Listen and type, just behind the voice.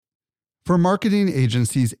For marketing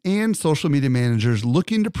agencies and social media managers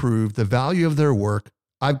looking to prove the value of their work,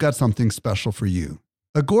 I've got something special for you.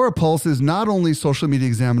 Agorapulse is not only Social Media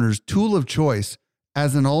Examiner's tool of choice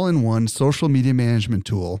as an all-in-one social media management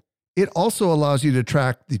tool, it also allows you to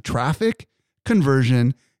track the traffic,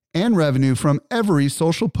 conversion, and revenue from every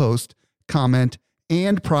social post, comment,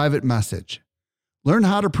 and private message. Learn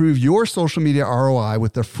how to prove your social media ROI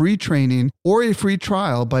with a free training or a free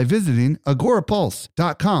trial by visiting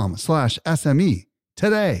agorapulse.com/SME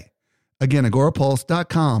today. Again,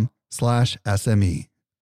 agorapulse.com/SME.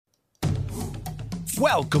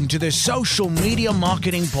 Welcome to the Social Media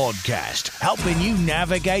Marketing Podcast, helping you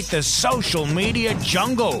navigate the social media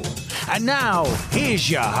jungle. And now, here's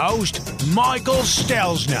your host, Michael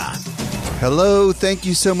Stelzner. Hello, thank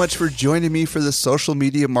you so much for joining me for the Social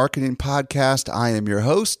Media Marketing Podcast. I am your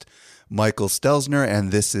host, Michael Stelzner,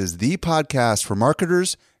 and this is the podcast for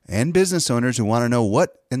marketers and business owners who want to know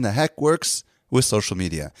what in the heck works with social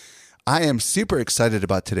media. I am super excited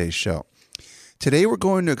about today's show. Today, we're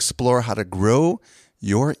going to explore how to grow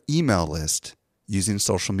your email list using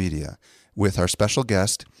social media with our special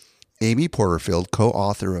guest, Amy Porterfield,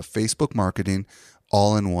 co-author of Facebook Marketing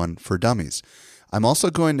All-in-One for Dummies. I'm also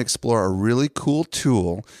going to explore a really cool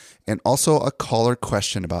tool and also a caller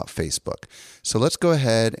question about Facebook. So let's go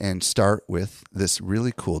ahead and start with this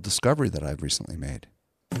really cool discovery that I've recently made.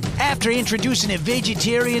 After introducing a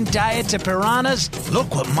vegetarian diet to piranhas,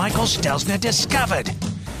 look what Michael Stelzner discovered.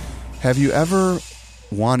 Have you ever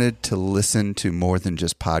wanted to listen to more than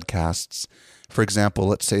just podcasts? For example,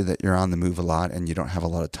 let's say that you're on the move a lot and you don't have a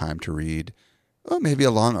lot of time to read, maybe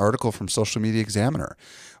a long article from Social Media Examiner,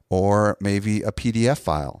 or maybe a PDF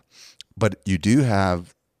file, but you do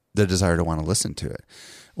have the desire to want to listen to it.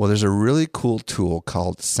 Well, there's a really cool tool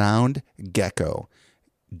called SoundGecko,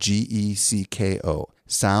 Gecko,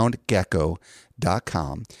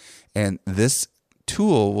 soundgecko.com. And this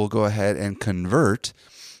tool will go ahead and convert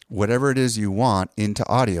whatever it is you want into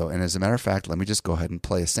audio. And as a matter of fact, let me just go ahead and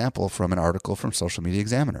play a sample from an article from Social Media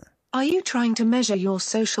Examiner. Are you trying to measure your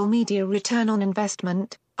social media return on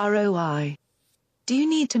investment, ROI? Do you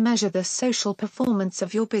need to measure the social performance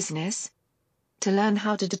of your business? To learn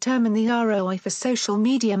how to determine the ROI for social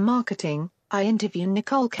media marketing, I interviewed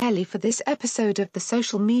Nicole Kelly for this episode of the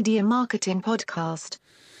Social Media Marketing Podcast.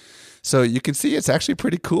 So you can see it's actually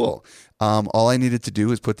pretty cool. All I needed to do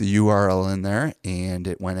was put the URL in there, and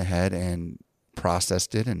it went ahead and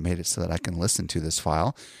processed it and made it so that I can listen to this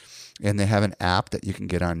file. And they have an app that you can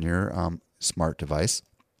get on your smart device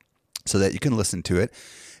so that you can listen to it.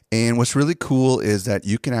 And what's really cool is that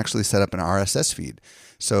you can actually set up an RSS feed.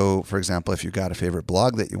 So, for example, if you've got a favorite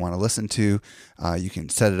blog that you want to listen to, you can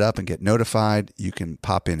set it up and get notified. You can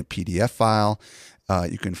pop in a PDF file.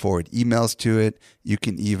 You can forward emails to it. You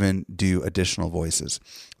can even do additional voices.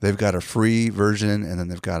 They've got a free version, and then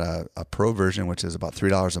they've got a pro version, which is about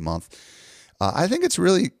 $3 a month. I think it's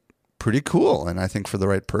really pretty cool, and I think for the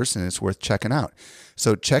right person, it's worth checking out.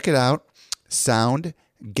 So check it out,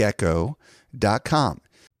 soundgecko.com.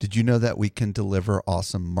 Did you know that we can deliver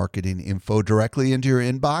awesome marketing info directly into your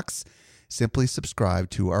inbox? Simply subscribe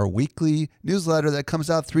to our weekly newsletter that comes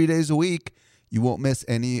out 3 days a week. You won't miss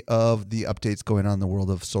any of the updates going on in the world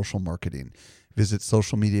of social marketing. Visit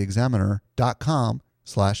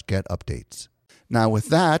socialmediaexaminer.com/get updates. Now with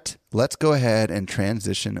that, let's go ahead and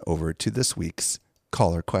transition over to this week's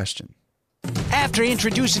caller question. After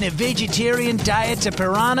introducing a vegetarian diet to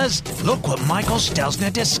piranhas, look what Michael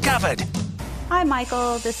Stelzner discovered. Hi,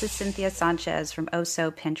 Michael. This is Cynthia Sanchez from Oh So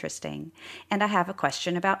Pinteresting, and I have a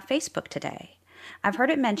question about Facebook today. I've heard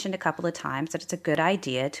it mentioned a couple of times that it's a good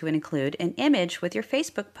idea to include an image with your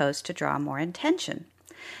Facebook post to draw more attention.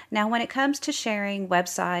 Now, when it comes to sharing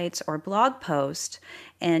websites or blog posts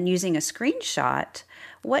and using a screenshot,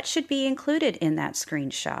 what should be included in that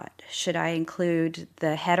screenshot? Should I include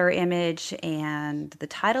the header image and the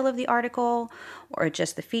title of the article, or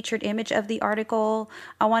just the featured image of the article?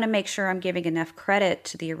 I want to make sure I'm giving enough credit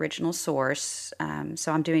to the original source,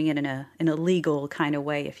 so I'm doing it in a legal kind of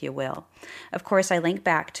way, if you will. Of course, I link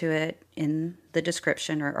back to it in the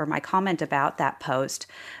description or my comment about that post,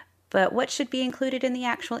 but what should be included in the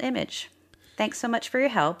actual image? Thanks so much for your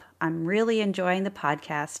help. I'm really enjoying the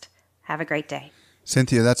podcast. Have a great day.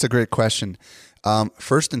 Cynthia, that's a great question.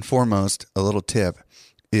 First and foremost, a little tip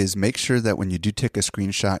is make sure that when you do take a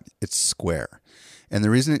screenshot, it's square. And the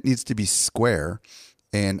reason it needs to be square,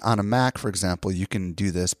 and on a Mac, for example, you can do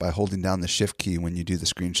this by holding down the Shift key when you do the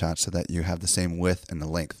screenshot so that you have the same width and the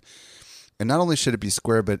length. And not only should it be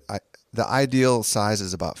square, but the ideal size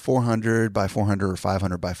is about 400 by 400 or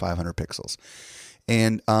 500 by 500 pixels.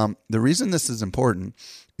 And the reason this is important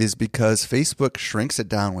is because Facebook shrinks it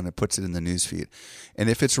down when it puts it in the newsfeed. And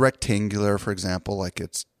if it's rectangular, for example, like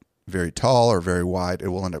it's very tall or very wide, it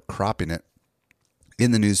will end up cropping it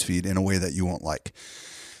in the newsfeed in a way that you won't like.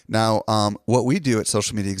 Now, what we do at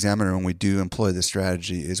Social Media Examiner when we do employ this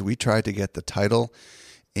strategy is we try to get the title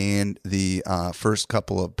and the first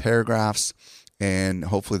couple of paragraphs and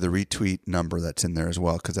hopefully the retweet number that's in there as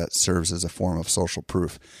well, because that serves as a form of social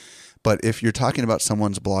proof. But if you're talking about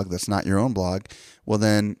someone's blog that's not your own blog, well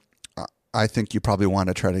then I think you probably want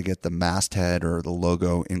to try to get the masthead or the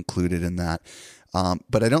logo included in that.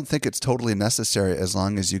 But I don't think it's totally necessary as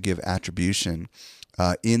long as you give attribution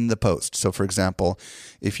in the post. So for example,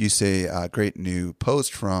 if you say a great new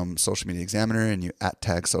post from Social Media Examiner and you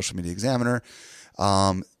 @tag Social Media Examiner,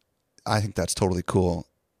 I think that's totally cool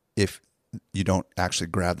if you don't actually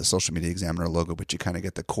grab the Social Media Examiner logo, but you kind of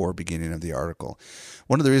get the core beginning of the article.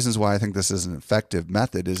 One of the reasons why I think this is an effective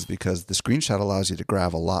method is because the screenshot allows you to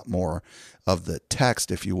grab a lot more of the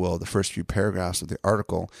text, if you will, the first few paragraphs of the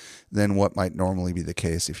article than what might normally be the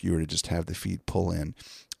case if you were to just have the feed pull in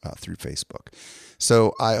through Facebook.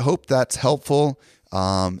 So I hope that's helpful.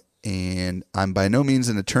 And I'm by no means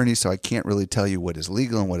an attorney, so I can't really tell you what is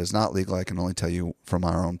legal and what is not legal. I can only tell you from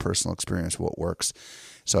our own personal experience what works.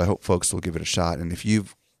 So I hope folks will give it a shot. And if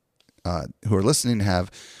you've who are listening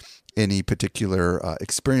have any particular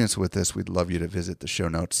experience with this, we'd love you to visit the show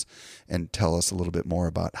notes and tell us a little bit more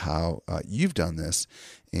about how you've done this.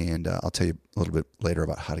 And I'll tell you a little bit later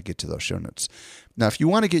about how to get to those show notes. Now, if you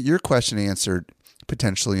want to get your question answered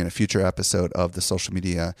potentially in a future episode of the Social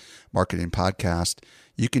Media Marketing Podcast,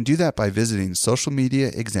 you can do that by visiting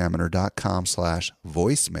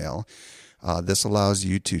socialmediaexaminer.com/voicemail. This allows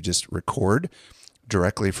you to just record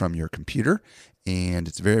directly from your computer, and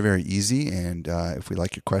it's very, very easy. And if we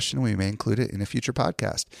like your question, we may include it in a future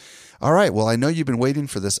podcast. All right. Well, I know you've been waiting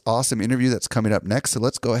for this awesome interview that's coming up next, so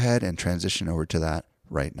let's go ahead and transition over to that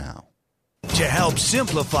right now. To help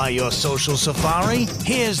simplify your social safari,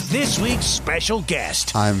 here's this week's special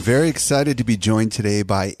guest. I'm very excited to be joined today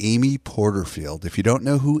by Amy Porterfield. If you don't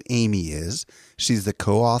know who Amy is, she's the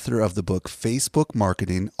co-author of the book Facebook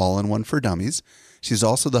Marketing All-in-One for Dummies. She's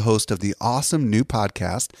also the host of the awesome new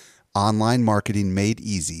podcast, Online Marketing Made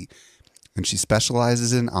Easy. And she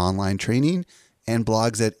specializes in online training and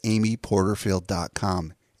blogs at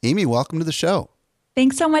amyporterfield.com. Amy, welcome to the show.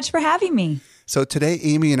 Thanks so much for having me. So today,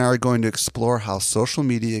 Amy and I are going to explore how social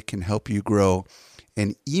media can help you grow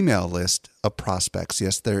an email list of prospects.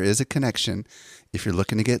 Yes, there is a connection. If you're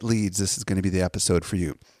looking to get leads, this is going to be the episode for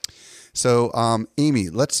you. So, Amy,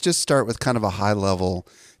 let's just start with kind of a high level.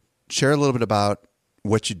 Share a little bit about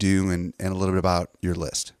what you do and a little bit about your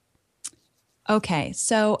list. Okay,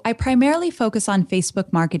 so I primarily focus on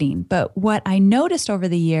Facebook marketing, but what I noticed over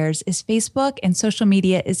the years is Facebook and social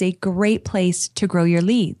media is a great place to grow your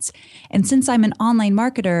leads. And since I'm an online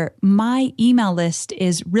marketer, my email list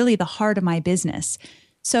is really the heart of my business.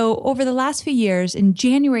 So over the last few years, in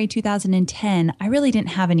January 2010, I really didn't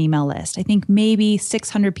have an email list. I think maybe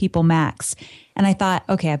 600 people max. And I thought,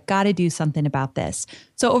 okay, I've got to do something about this.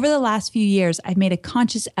 So over the last few years, I've made a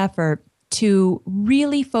conscious effort to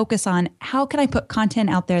really focus on how can I put content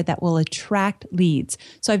out there that will attract leads.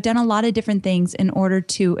 So I've done a lot of different things in order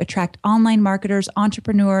to attract online marketers,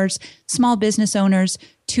 entrepreneurs, small business owners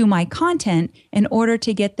to my content in order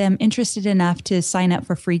to get them interested enough to sign up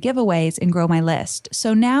for free giveaways and grow my list.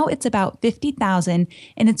 So now it's about 50,000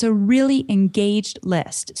 and it's a really engaged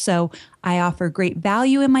list. So I offer great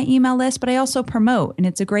value in my email list, but I also promote, and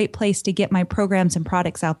it's a great place to get my programs and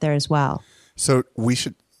products out there as well. So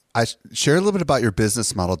I share a little bit about your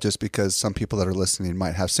business model, just because some people that are listening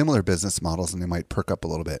might have similar business models and they might perk up a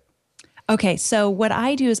little bit. Okay, so what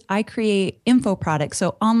I do is I create info products,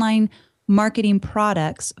 so online marketing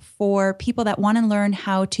products for people that want to learn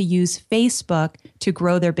how to use Facebook to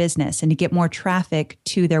grow their business and to get more traffic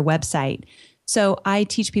to their website. So I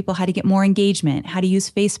teach people how to get more engagement, how to use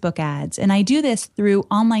Facebook ads. And I do this through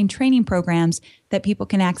online training programs that people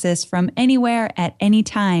can access from anywhere at any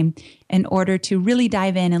time in order to really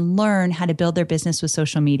dive in and learn how to build their business with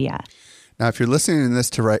social media. Now, if you're listening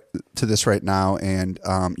to this right now and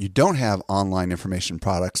you don't have online information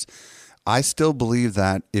products, I still believe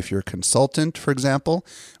that if you're a consultant, for example,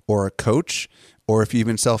 or a coach, or if you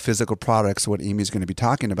even sell physical products, what Amy's going to be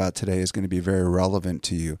talking about today is going to be very relevant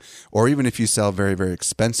to you. Or even if you sell very, very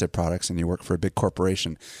expensive products and you work for a big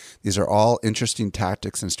corporation, these are all interesting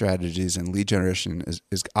tactics and strategies, and lead generation is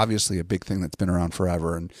obviously a big thing that's been around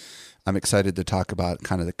forever. And I'm excited to talk about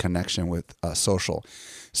kind of the connection with social.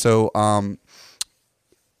 So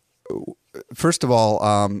first of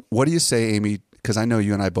all, what do you say, Amy, because I know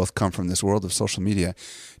you and I both come from this world of social media,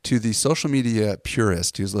 to the social media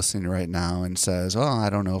purist who's listening right now and says, oh, I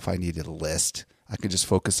don't know if I need a list. I can just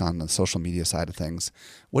focus on the social media side of things.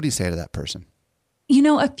 What do you say to that person? You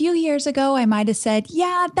know, a few years ago, I might have said,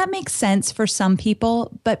 yeah, that makes sense for some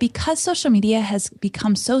people. But because social media has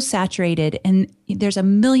become so saturated and there's a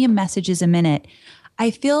million messages a minute,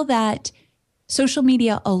 I feel that social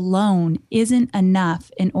media alone isn't enough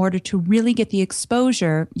in order to really get the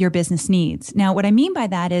exposure your business needs. Now, what I mean by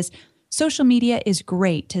that is social media is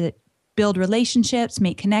great to build relationships,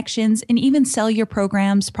 make connections, and even sell your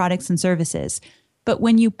programs, products, and services. But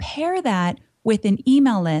when you pair that with an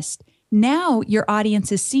email list, now your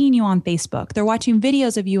audience is seeing you on Facebook. They're watching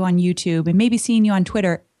videos of you on YouTube and maybe seeing you on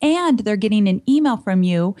Twitter, and they're getting an email from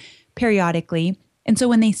you periodically. And so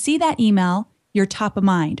when they see that email, you're top of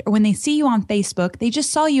mind. Or when they see you on Facebook, they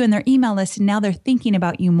just saw you in their email list and now they're thinking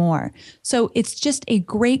about you more. So it's just a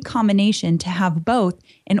great combination to have both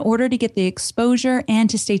in order to get the exposure and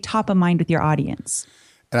to stay top of mind with your audience.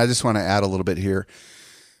 And I just want to add a little bit here.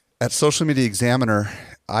 At Social Media Examiner,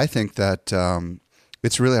 I think that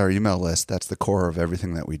it's really our email list that's the core of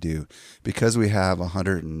everything that we do. Because we have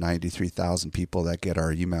 193,000 people that get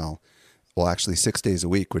our email, well, actually 6 days a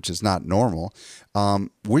week, which is not normal,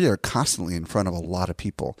 we are constantly in front of a lot of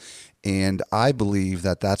people. And I believe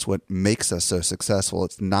that that's what makes us so successful.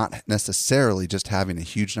 It's not necessarily just having a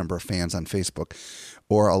huge number of fans on Facebook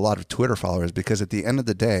or a lot of Twitter followers, because at the end of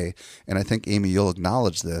the day, and I think, Amy, you'll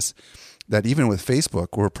acknowledge this, that even with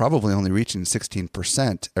Facebook, we're probably only reaching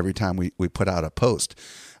 16% every time we put out a post.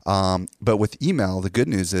 But with email, the good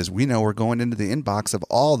news is we know we're going into the inbox of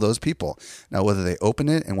all those people. Now, whether they open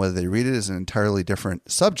it and whether they read it is an entirely different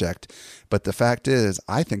subject. But the fact is,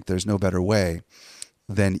 I think there's no better way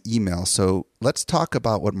than email. So let's talk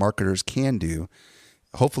about what marketers can do.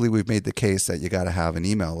 Hopefully, we've made the case that you got to have an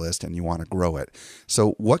email list and you want to grow it.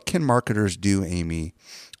 So what can marketers do, Amy,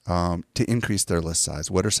 to increase their list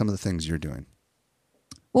size? What are some of the things you're doing?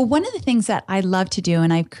 Well, one of the things that I love to do,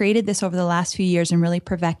 and I've created this over the last few years and really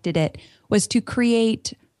perfected it, was to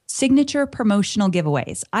create signature promotional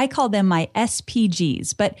giveaways. I call them my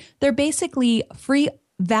SPGs, but they're basically free,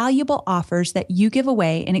 valuable offers that you give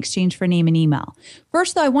away in exchange for name and email.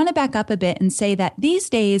 First, though, I want to back up a bit and say that these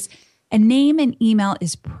days, a name and email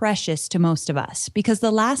is precious to most of us, because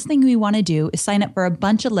the last thing we want to do is sign up for a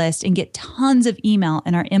bunch of lists and get tons of email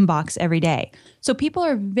in our inbox every day. So people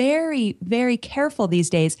are very, very careful these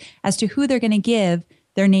days as to who they're going to give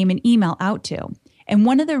their name and email out to. And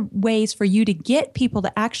one of the ways for you to get people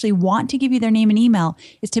to actually want to give you their name and email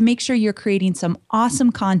is to make sure you're creating some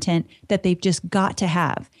awesome content that they've just got to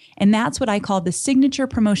have. And that's what I call the signature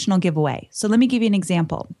promotional giveaway. So let me give you an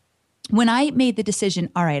example. When I made the decision,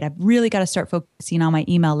 all right, I've really got to start focusing on my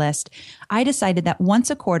email list, I decided that once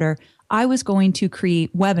a quarter, I was going to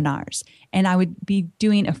create webinars, and I would be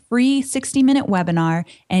doing a free 60-minute webinar,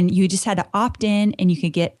 and you just had to opt in and you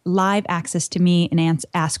could get live access to me and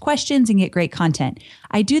ask questions and get great content.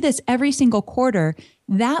 I do this every single quarter.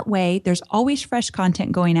 That way, there's always fresh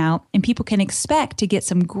content going out and people can expect to get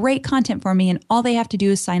some great content from me, and all they have to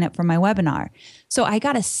do is sign up for my webinar. So I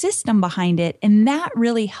got a system behind it, and that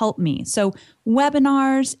really helped me. So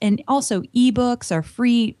webinars and also ebooks or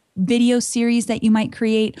free video series that you might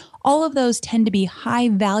create, all of those tend to be high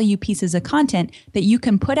value pieces of content that you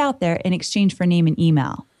can put out there in exchange for name and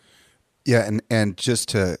email. Yeah, and just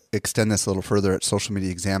to extend this a little further, at Social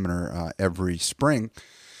Media Examiner every spring,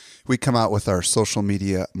 we come out with our social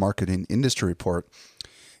media marketing industry report.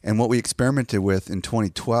 And what we experimented with in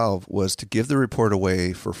 2012 was to give the report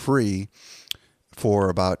away for free for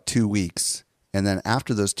about 2 weeks. And then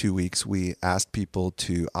after those 2 weeks, we asked people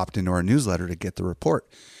to opt into our newsletter to get the report.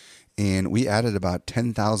 And we added about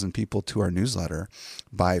 10,000 people to our newsletter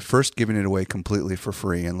by first giving it away completely for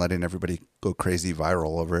free and letting everybody go crazy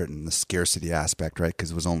viral over it, and the scarcity aspect, right?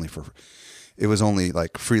 Because it was only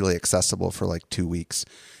like freely accessible for like 2 weeks.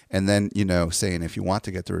 And then, saying, if you want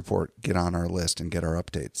to get the report, get on our list and get our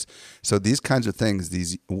updates. So these kinds of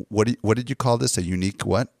things, what did you call this? A unique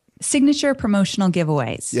what? Signature promotional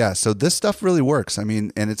giveaways. Yeah. So this stuff really works. I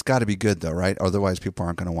mean, and it's got to be good though, right? Otherwise people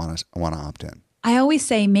aren't going to want to opt in. I always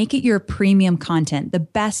say, make it your premium content, the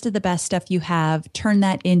best of the best stuff you have, turn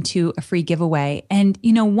that into a free giveaway. And,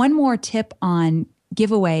 one more tip on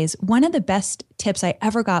giveaways. One of the best tips I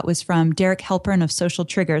ever got was from Derek Halpern of Social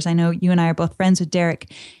Triggers. I know you and I are both friends with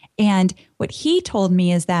Derek. And what he told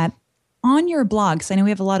me is that on your blog, because I know we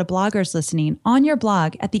have a lot of bloggers listening, on your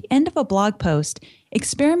blog, at the end of a blog post,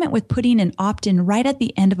 experiment with putting an opt-in right at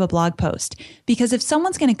the end of a blog post. Because if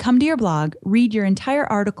someone's going to come to your blog, read your entire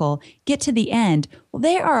article, get to the end, well,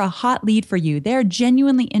 they are a hot lead for you. They're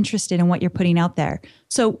genuinely interested in what you're putting out there.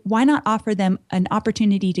 So why not offer them an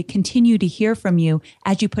opportunity to continue to hear from you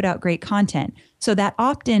as you put out great content? So that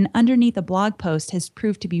opt-in underneath a blog post has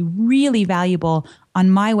proved to be really valuable on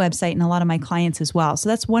my website and a lot of my clients as well. So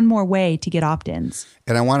that's one more way to get opt-ins.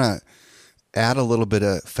 And I want to add a little bit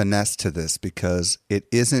of finesse to this, because it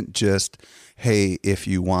isn't just, hey, if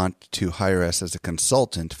you want to hire us as a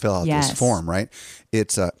consultant, fill out this form, right?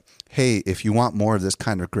 It's a, hey, if you want more of this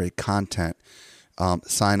kind of great content,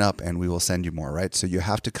 sign up and we will send you more, right? So you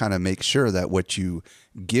have to kind of make sure that what you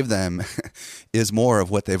give them is more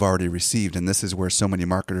of what they've already received. And this is where so many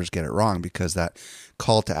marketers get it wrong, because that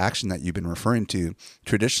call to action that you've been referring to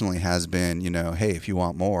traditionally has been, hey, if you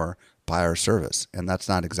want more, buy our service. And that's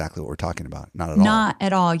not exactly what we're talking about. Not at all. Not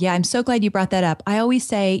at all. Yeah, I'm so glad you brought that up. I always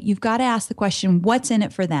say you've got to ask the question, what's in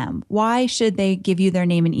it for them? Why should they give you their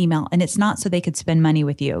name and email? And it's not so they could spend money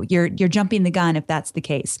with you. You're jumping the gun if that's the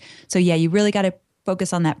case. So yeah, you really got to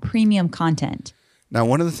focus on that premium content. Now,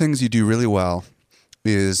 one of the things you do really well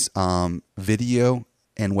is video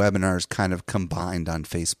and webinars kind of combined on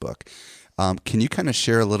Facebook. Can you kind of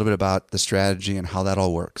share a little bit about the strategy and how that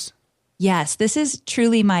all works? Yes, this is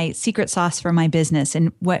truly my secret sauce for my business,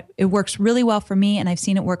 and it works really well for me, and I've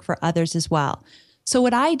seen it work for others as well. So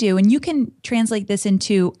what I do, and you can translate this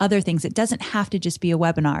into other things, it doesn't have to just be a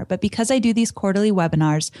webinar, but because I do these quarterly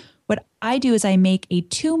webinars, what I do is I make a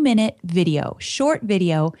 2-minute video, short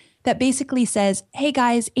video that basically says, hey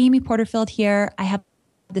guys, Amy Porterfield here. I have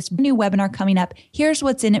this new webinar coming up. Here's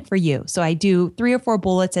what's in it for you. So I do 3 or 4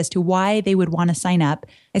 bullets as to why they would want to sign up.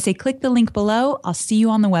 I say, click the link below. I'll see you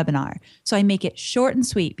on the webinar. So I make it short and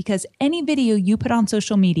sweet, because any video you put on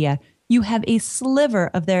social media, you have a sliver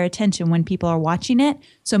of their attention when people are watching it.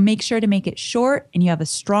 So make sure to make it short and you have a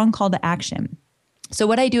strong call to action. So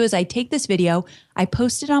what I do is I take this video, I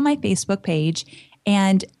post it on my Facebook page,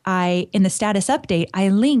 and in the status update, I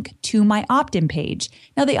link to my opt-in page.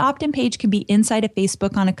 Now, the opt-in page can be inside of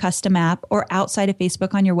Facebook on a custom app or outside of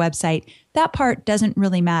Facebook on your website. That part doesn't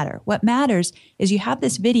really matter. What matters is you have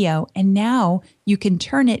this video, and now you can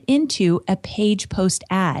turn it into a page post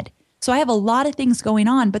ad. So I have a lot of things going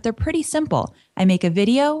on, but they're pretty simple. I make a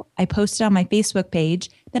video, I post it on my Facebook page,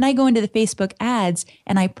 then I go into the Facebook ads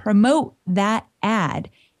and I promote that ad.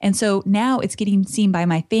 And so now it's getting seen by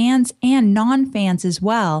my fans and non-fans as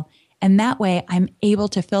well. And that way I'm able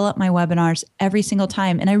to fill up my webinars every single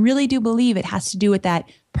time. And I really do believe it has to do with that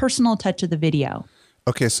personal touch of the video.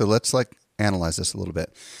 Okay, so let's analyze this a little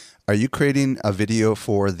bit. Are you creating a video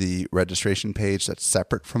for the registration page that's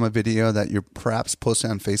separate from a video that you're perhaps posting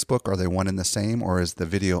on Facebook? Are they one and the same, or is the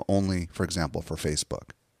video only, for example, for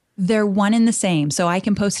Facebook? They're one and the same. So I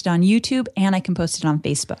can post it on YouTube and I can post it on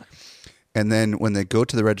Facebook. And then when they go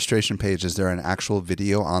to the registration page, is there an actual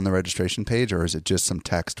video on the registration page, or is it just some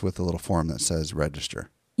text with a little form that says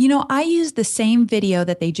register? I use the same video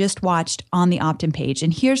that they just watched on the opt-in page.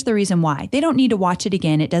 And here's the reason why. They don't need to watch it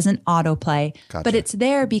again. It doesn't autoplay. Gotcha. But it's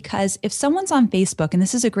there because if someone's on Facebook, and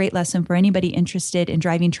this is a great lesson for anybody interested in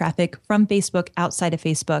driving traffic from Facebook outside of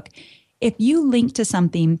Facebook, if you link to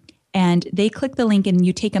something and they click the link and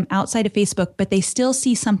you take them outside of Facebook, but they still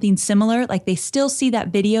see something similar, like they still see that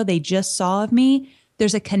video they just saw of me,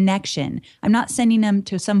 there's a connection. I'm not sending them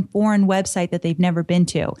to some foreign website that they've never been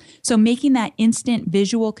to. So making that instant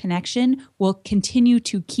visual connection will continue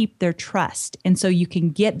to keep their trust. And so you can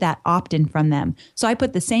get that opt-in from them. So I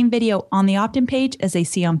put the same video on the opt-in page as they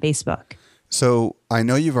see on Facebook. So I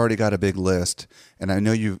know you've already got a big list, and I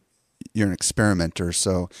know you're an experimenter.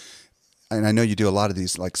 And I know you do a lot of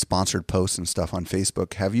these like sponsored posts and stuff on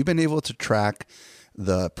Facebook. Have you been able to track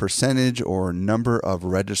the percentage or number of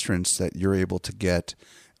registrants that you're able to get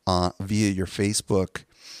via your Facebook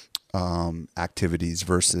activities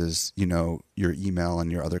versus, your email and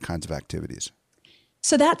your other kinds of activities?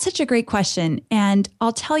 So that's such a great question. And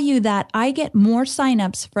I'll tell you that I get more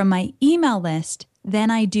signups from my email list than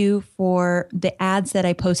I do for the ads that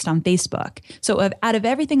I post on Facebook. So out of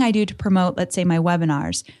everything I do to promote, let's say my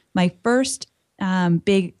webinars, my first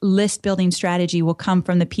big list building strategy will come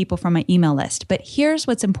from the people from my email list. But here's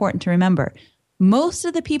what's important to remember. Most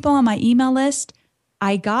of the people on my email list,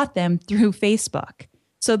 I got them through Facebook.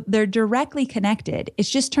 So they're directly connected. It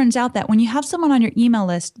just turns out that when you have someone on your email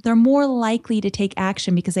list, they're more likely to take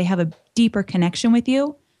action because they have a deeper connection with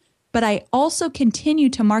you. But I also continue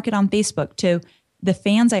to market on Facebook to the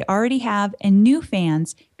fans I already have and new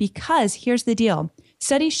fans, because here's the deal.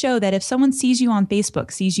 Studies show that if someone sees you on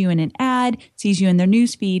Facebook, sees you in an ad, sees you in their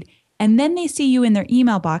newsfeed, and then they see you in their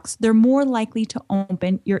email box, they're more likely to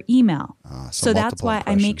open your email. So that's why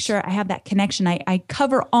I make sure I have that connection. I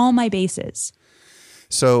cover all my bases.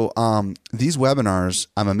 So these webinars,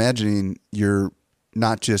 I'm imagining you're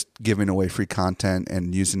not just giving away free content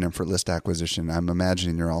and using them for list acquisition. I'm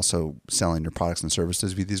imagining you're also selling your products and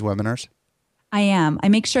services via these webinars. I am. I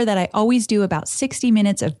make sure that I always do about 60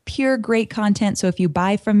 minutes of pure great content. So if you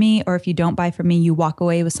buy from me or if you don't buy from me, you walk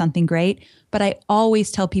away with something great. But I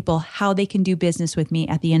always tell people how they can do business with me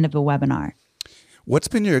at the end of a webinar. What's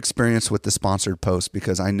been your experience with the sponsored posts?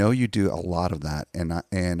 Because I know you do a lot of that.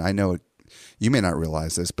 And I know you may not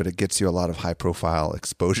realize this, but it gets you a lot of high profile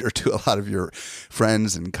exposure to a lot of your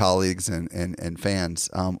friends and colleagues and fans.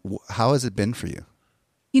 How has it been for you?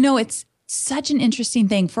 You know, it's such an interesting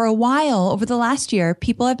thing. For a while, over the last year,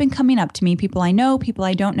 people have been coming up to me, people I know, people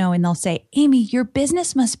I don't know, and they'll say, Amy, your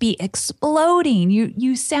business must be exploding.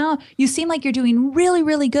 You seem like you're doing really,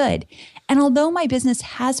 really good. And although my business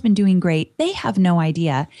has been doing great, they have no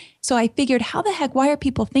idea. So I figured, how the heck, why are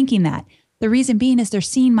people thinking that? The reason being is they're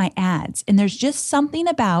seeing my ads, and there's just something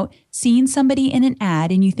about seeing somebody in an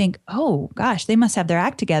ad and you think, oh gosh, they must have their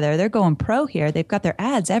act together. They're going pro here. They've got their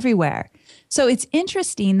ads everywhere. So it's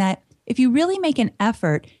interesting that if you really make an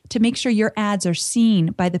effort to make sure your ads are seen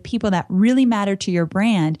by the people that really matter to your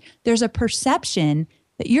brand, there's a perception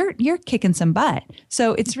that you're kicking some butt.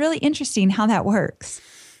 So it's really interesting how that works.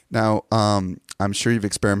 Now, I'm sure you've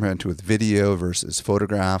experimented with video versus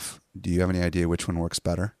photograph. Do you have any idea which one works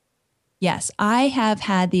better? Yes, I have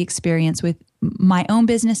had the experience with my own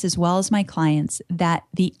business as well as my clients that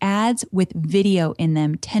the ads with video in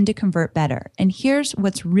them tend to convert better. And here's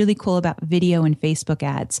what's really cool about video and Facebook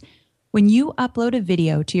ads. When you upload a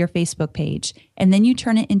video to your Facebook page and then you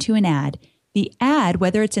turn it into an ad, the ad,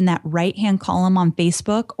 whether it's in that right-hand column on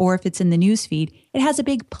Facebook or if it's in the newsfeed, it has a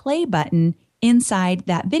big play button inside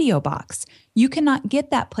that video box. You cannot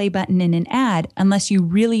get that play button in an ad unless you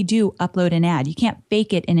really do upload an ad. You can't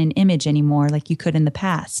fake it in an image anymore like you could in the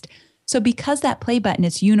past. So because that play button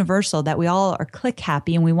is universal, that we all are click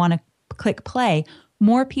happy and we want to click play,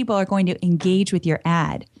 more people are going to engage with your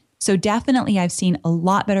ad. So definitely I've seen a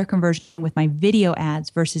lot better conversion with my video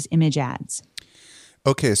ads versus image ads.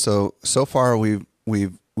 Okay, so far we've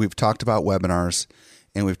talked about webinars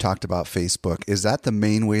and we've talked about Facebook. Is that the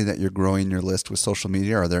main way that you're growing your list with social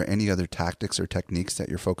media? Are there any other tactics or techniques that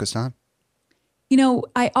you're focused on? You know,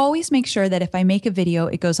 I always make sure that if I make a video,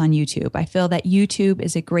 it goes on YouTube. I feel that YouTube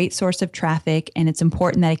is a great source of traffic and it's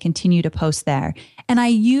important that I continue to post there. And I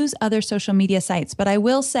use other social media sites, but I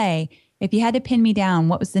will say, if you had to pin me down,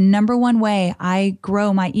 what was the number one way I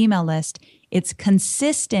grow my email list? It's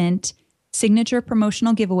consistent signature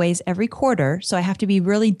promotional giveaways every quarter. So I have to be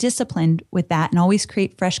really disciplined with that and always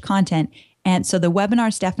create fresh content. And so the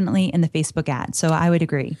webinars definitely in the Facebook ads. So I would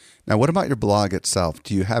agree. Now, what about your blog itself?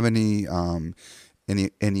 Do you have any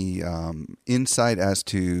insight as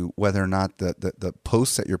to whether or not the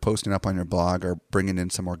posts that you're posting up on your blog are bringing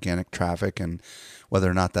in some organic traffic and whether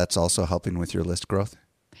or not that's also helping with your list growth?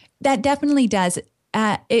 That definitely does.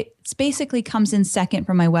 It basically comes in second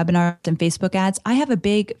from my webinars and Facebook ads. I have a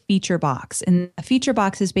big feature box, and a feature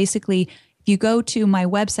box is basically, if you go to my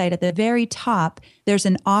website at the very top, there's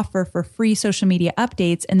an offer for free social media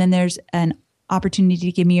updates, and then there's an opportunity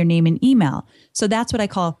to give me your name and email. So that's what I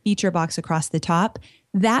call a feature box across the top.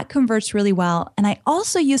 That converts really well. And I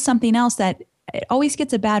also use something else that it always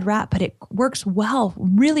gets a bad rap, but it works well,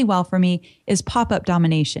 really well for me, is pop-up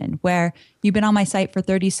domination, where you've been on my site for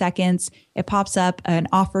 30 seconds, it pops up an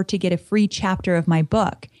offer to get a free chapter of my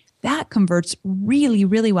book. That converts really,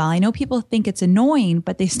 really well. I know people think it's annoying,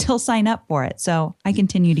 but they still sign up for it. So I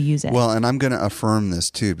continue to use it. Well, and I'm going to affirm this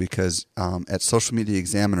too, because at Social Media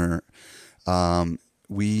Examiner,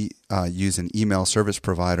 we use an email service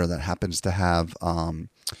provider that happens to have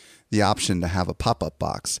the option to have a pop-up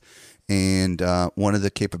box. And one of the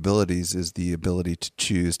capabilities is the ability to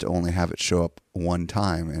choose to only have it show up one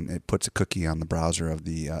time, and it puts a cookie on the browser of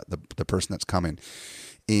the person that's coming.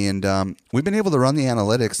 And we've been able to run the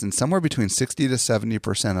analytics, and somewhere between 60 to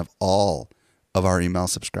 70% of all of our email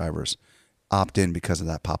subscribers opt in because of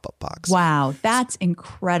that pop-up box. Wow, that's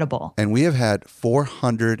incredible. And we have had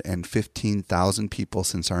 415,000 people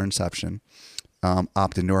since our inception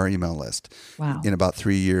opt into our email list. Wow. In about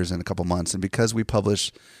 3 years and a couple months. And because we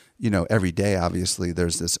publish every day, obviously,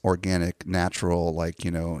 there's this organic, natural,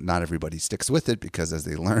 not everybody sticks with it because as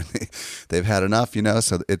they learn, they've had enough,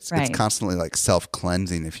 so it's constantly like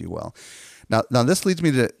self-cleansing, if you will. Now this leads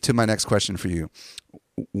me to my next question for you.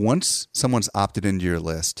 Once someone's opted into your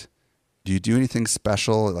list, do you do anything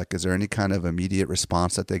special? Like, is there any kind of immediate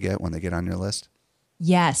response that they get when they get on your list?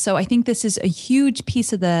 Yeah. So I think this is a huge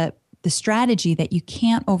piece of the the strategy that you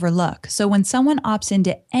can't overlook. So when someone opts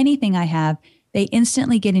into anything I have, they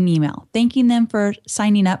instantly get an email thanking them for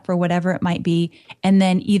signing up for whatever it might be, and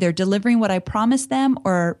then either delivering what I promised them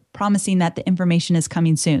or promising that the information is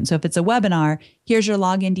coming soon. So if it's a webinar, here's your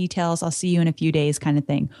login details, I'll see you in a few days kind of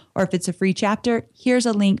thing. Or if it's a free chapter, here's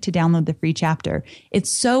a link to download the free chapter. It's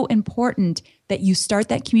so important that you start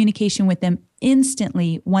that communication with them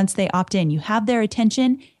instantly once they opt in. You have their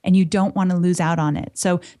attention and you don't want to lose out on it.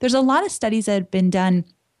 So there's a lot of studies that have been done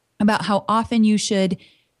about how often you should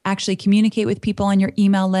actually communicate with people on your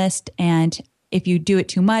email list. And if you do it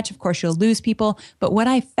too much, of course, you'll lose people. But what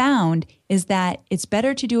I found is that it's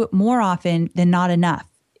better to do it more often than not enough.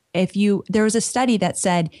 There was a study that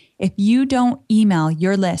said, if you don't email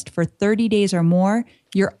your list for 30 days or more,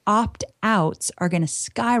 your opt-outs are going to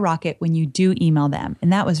skyrocket when you do email them.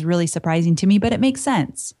 And that was really surprising to me, but it makes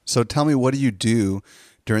sense. So tell me, what do you do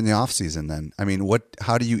during the off season then? I mean,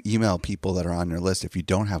 how do you email people that are on your list if you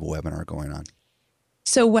don't have a webinar going on?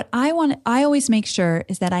 So what I always make sure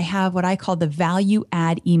is that I have what I call the value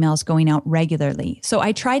add emails going out regularly. So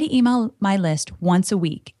I try to email my list once a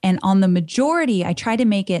week. And on the majority, I try to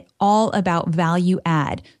make it all about value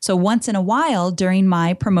add. So once in a while during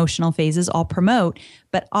my promotional phases, I'll promote,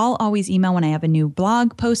 but I'll always email when I have a new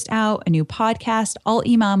blog post out, a new podcast. I'll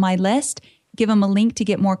email my list, give them a link to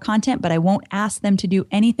get more content, but I won't ask them to do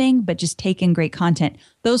anything, but just take in great content.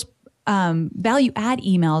 Those value add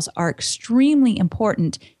emails are extremely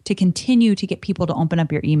important to continue to get people to open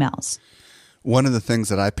up your emails. One of the things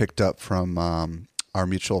that I picked up from our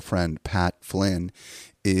mutual friend, Pat Flynn,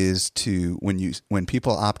 is to, when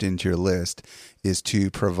people opt into your list, is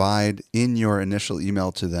to provide in your initial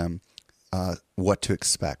email to them what to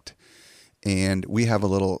expect. And we have a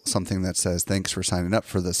little something that says, thanks for signing up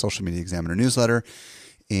for the Social Media Examiner newsletter.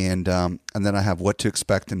 And then I have what to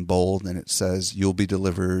expect in bold, and it says you'll be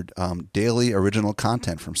delivered daily original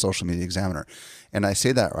content from Social Media Examiner. And I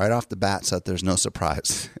say that right off the bat so that there's no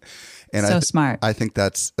surprise. And smart. I think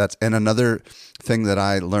that's and another thing that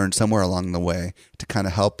I learned somewhere along the way to kind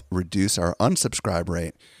of help reduce our unsubscribe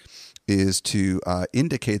rate is to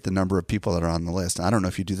indicate the number of people that are on the list. I don't know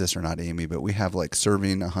if you do this or not, Amy, but we have like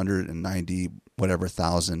serving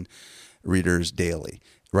 190,000 readers daily.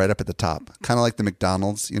 Right up at the top, kind of like the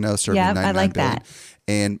McDonald's, serving 99 I like billion. that.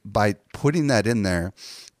 And by putting that in there,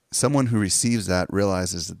 someone who receives that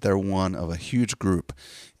realizes that they're one of a huge group,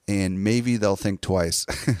 and maybe they'll think twice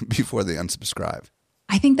before they unsubscribe.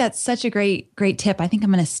 I think that's such a great tip. I think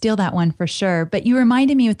I'm going to steal that one for sure. But you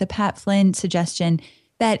reminded me with the Pat Flynn suggestion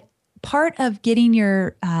that part of getting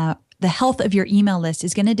your the health of your email list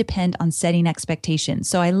is going to depend on setting expectations.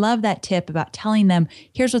 So I love that tip about telling them,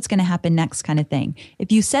 here's what's going to happen next kind of thing.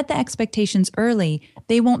 If you set the expectations early,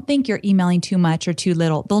 they won't think you're emailing too much or too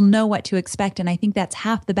little. They'll know what to expect. And I think that's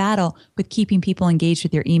half the battle with keeping people engaged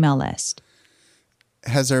with your email list.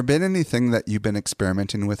 Has there been anything that you've been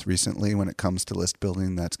experimenting with recently when it comes to list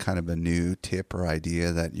building that's kind of a new tip or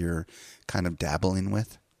idea that you're kind of dabbling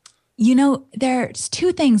with? There's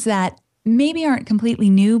two things that maybe aren't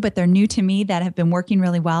completely new, but they're new to me that have been working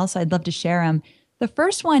really well. So I'd love to share them. The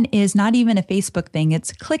first one is not even a Facebook thing.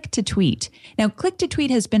 It's Click to Tweet. Now, Click to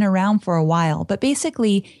Tweet has been around for a while, but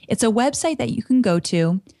basically it's a website that you can go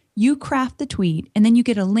to, you craft the tweet, and then you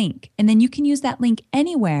get a link. And then you can use that link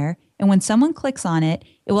anywhere. And when someone clicks on it,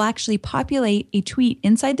 it will actually populate a tweet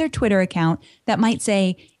inside their Twitter account that might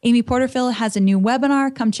say, Amy Porterfield has a new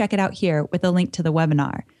webinar. Come check it out here, with a link to the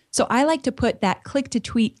webinar. So I like to put that Click to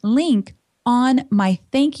Tweet link on my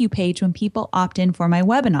thank you page when people opt in for my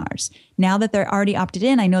webinars. Now that they're already opted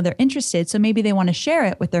in, I know they're interested, so maybe they want to share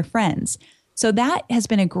it with their friends. So that has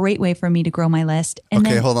been a great way for me to grow my list. And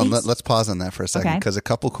okay, hold on. Let's pause on that for a second, because Okay. a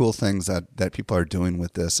couple cool things that people are doing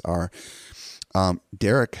with this are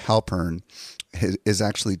Derek Halpern is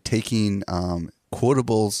actually taking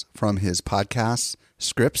quotables from his podcast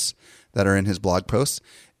scripts that are in his blog posts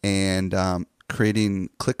and creating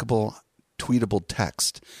clickable, tweetable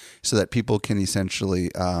text so that people can essentially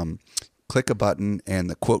click a button and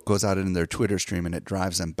the quote goes out in their Twitter stream and it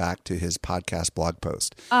drives them back to his podcast blog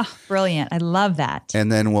post. Oh, brilliant. I love that. And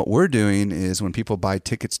then what we're doing is when people buy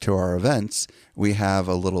tickets to our events, we have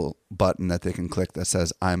a little button that they can click that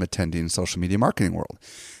says, I'm attending Social Media Marketing World.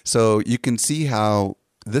 So you can see how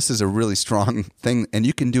this is a really strong thing, and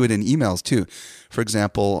you can do it in emails too. For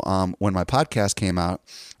example, when my podcast came out,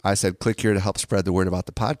 I said, click here to help spread the word about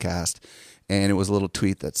the podcast. And it was a little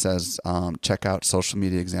tweet that says, check out Social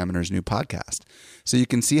Media Examiner's new podcast. So you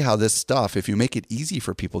can see how this stuff, if you make it easy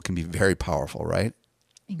for people, can be very powerful, right?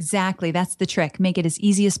 Exactly. That's the trick. Make it as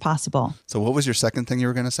easy as possible. So what was your second thing you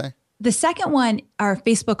were going to say? The second one are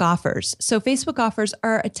Facebook offers. So Facebook offers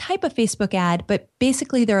are a type of Facebook ad, but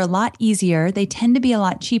basically they're a lot easier. They tend to be a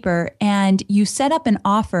lot cheaper, and you set up an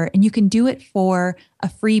offer and you can do it for a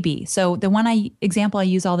freebie. So the one example I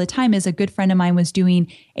use all the time is a good friend of mine was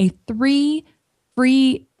doing a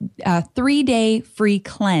 3-day free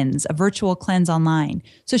cleanse, a virtual cleanse online.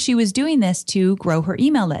 So she was doing this to grow her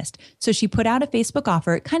email list. So she put out a Facebook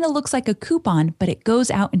offer. It kind of looks like a coupon, but it goes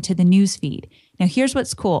out into the newsfeed. Now here's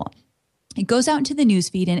what's cool. It goes out into the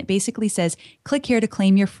newsfeed and it basically says, click here to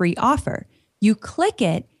claim your free offer. You click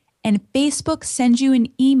it and Facebook sends you an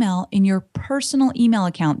email in your personal email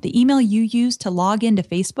account. The email you use to log into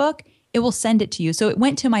Facebook, it will send it to you. So it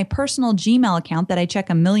went to my personal Gmail account that I check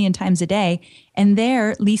 1 million times a day. And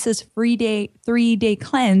there, Lisa's 3-day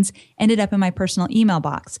cleanse ended up in my personal email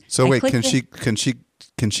box. So wait, can she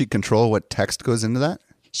control what text goes into that?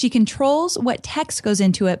 She controls what text goes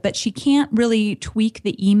into it, but she can't really tweak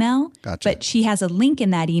the email. Gotcha. But she has a link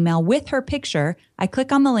in that email with her picture. I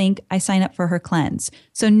click on the link, I sign up for her cleanse.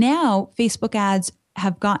 So now Facebook ads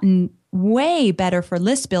have gotten way better for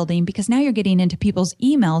list building because now you're getting into people's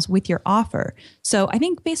emails with your offer. So I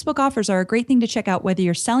think Facebook offers are a great thing to check out whether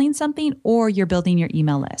you're selling something or you're building your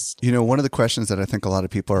email list. You know, one of the questions that I think a lot of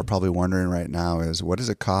people are probably wondering right now is, what does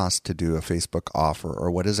it cost to do a Facebook offer, or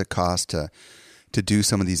what does it cost to do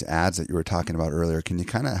some of these ads that you were talking about earlier? Can you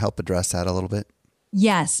kind of help address that a little bit?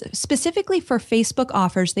 Yes. Specifically for Facebook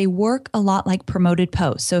offers, they work a lot like promoted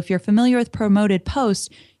posts. So if you're familiar with promoted posts,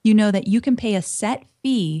 you know that you can pay a set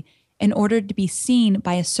fee in order to be seen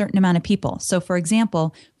by a certain amount of people. So for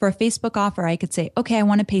example, for a Facebook offer, I could say, okay, I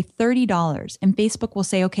want to pay $30. And Facebook will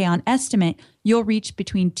say, okay, on estimate, you'll reach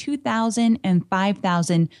between 2,000 and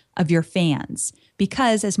 5,000 of your fans.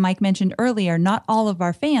 Because as Mike mentioned earlier, not all of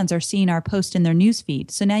our fans are seeing our post in their newsfeed.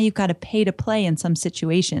 So now you've got to pay to play in some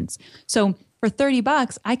situations. So for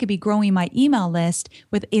 $30, I could be growing my email list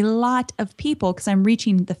with a lot of people because I'm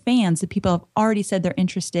reaching the fans. The people have already said they're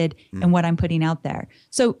interested in what I'm putting out there.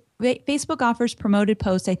 So Facebook offers promoted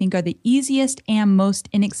posts, I think, are the easiest and most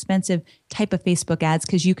inexpensive type of Facebook ads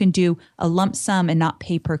because you can do a lump sum and not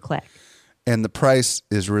pay per click. And the price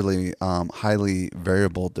is really highly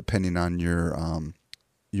variable depending on your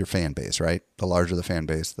fan base, right? The larger the fan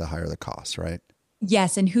base, the higher the cost, right?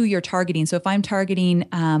 Yes, and who you're targeting. So if I'm targeting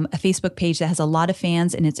a Facebook page that has a lot of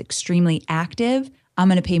fans and it's extremely active, I'm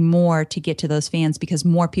going to pay more to get to those fans because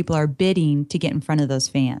more people are bidding to get in front of those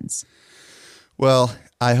fans. Well,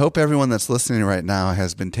 I hope everyone that's listening right now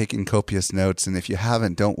has been taking copious notes. And if you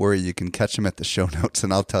haven't, don't worry. You can catch them at the show notes,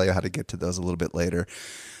 and I'll tell you how to get to those a little bit later.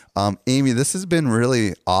 Amy, this has been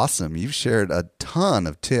really awesome. You've shared a ton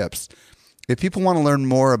of tips. If people want to learn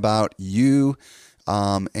more about you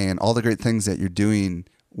and all the great things that you're doing,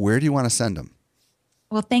 where do you want to send them?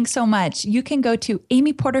 Well, thanks so much. You can go to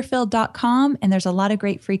amyporterfield.com, and there's a lot of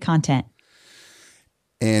great free content.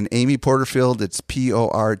 And Amy Porterfield, it's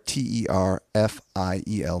Porterfield.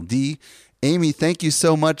 Amy, thank you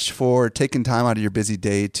so much for taking time out of your busy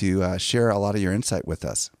day to share a lot of your insight with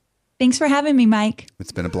us. Thanks for having me, Mike.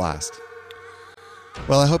 It's been a blast.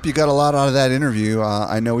 Well, I hope you got a lot out of that interview.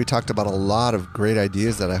 I know we talked about a lot of great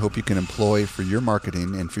ideas that I hope you can employ for your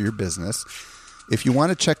marketing and for your business. If you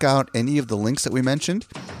want to check out any of the links that we mentioned,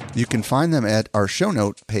 you can find them at our show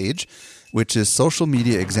note page, which is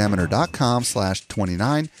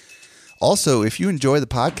socialmediaexaminer.com/29. Also, if you enjoy the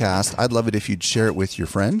podcast, I'd love it if you'd share it with your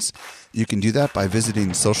friends. You can do that by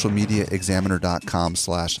visiting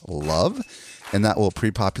socialmediaexaminer.com/love, and that will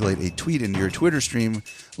pre-populate a tweet into your Twitter stream,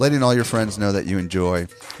 letting all your friends know that you enjoy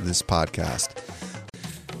this podcast.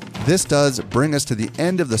 This does bring us to the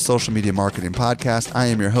end of the Social Media Marketing Podcast. I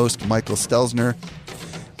am your host, Michael Stelzner.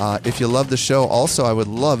 If you love the show, also, I would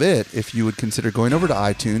love it if you would consider going over to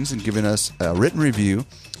iTunes and giving us a written review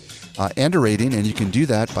and a rating. And you can do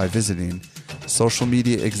that by visiting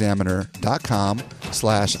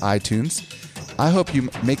socialmediaexaminer.com/iTunes. I hope you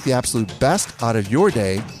make the absolute best out of your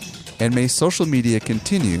day, and may social media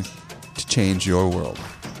continue to change your world.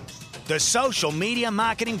 The Social Media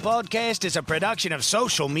Marketing Podcast is a production of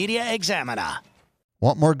Social Media Examiner.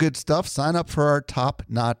 Want more good stuff? Sign up for our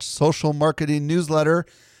top-notch social marketing newsletter.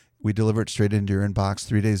 We deliver it straight into your inbox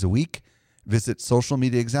 3 days a week. Visit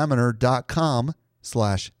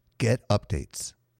socialmediaexaminer.com/get updates.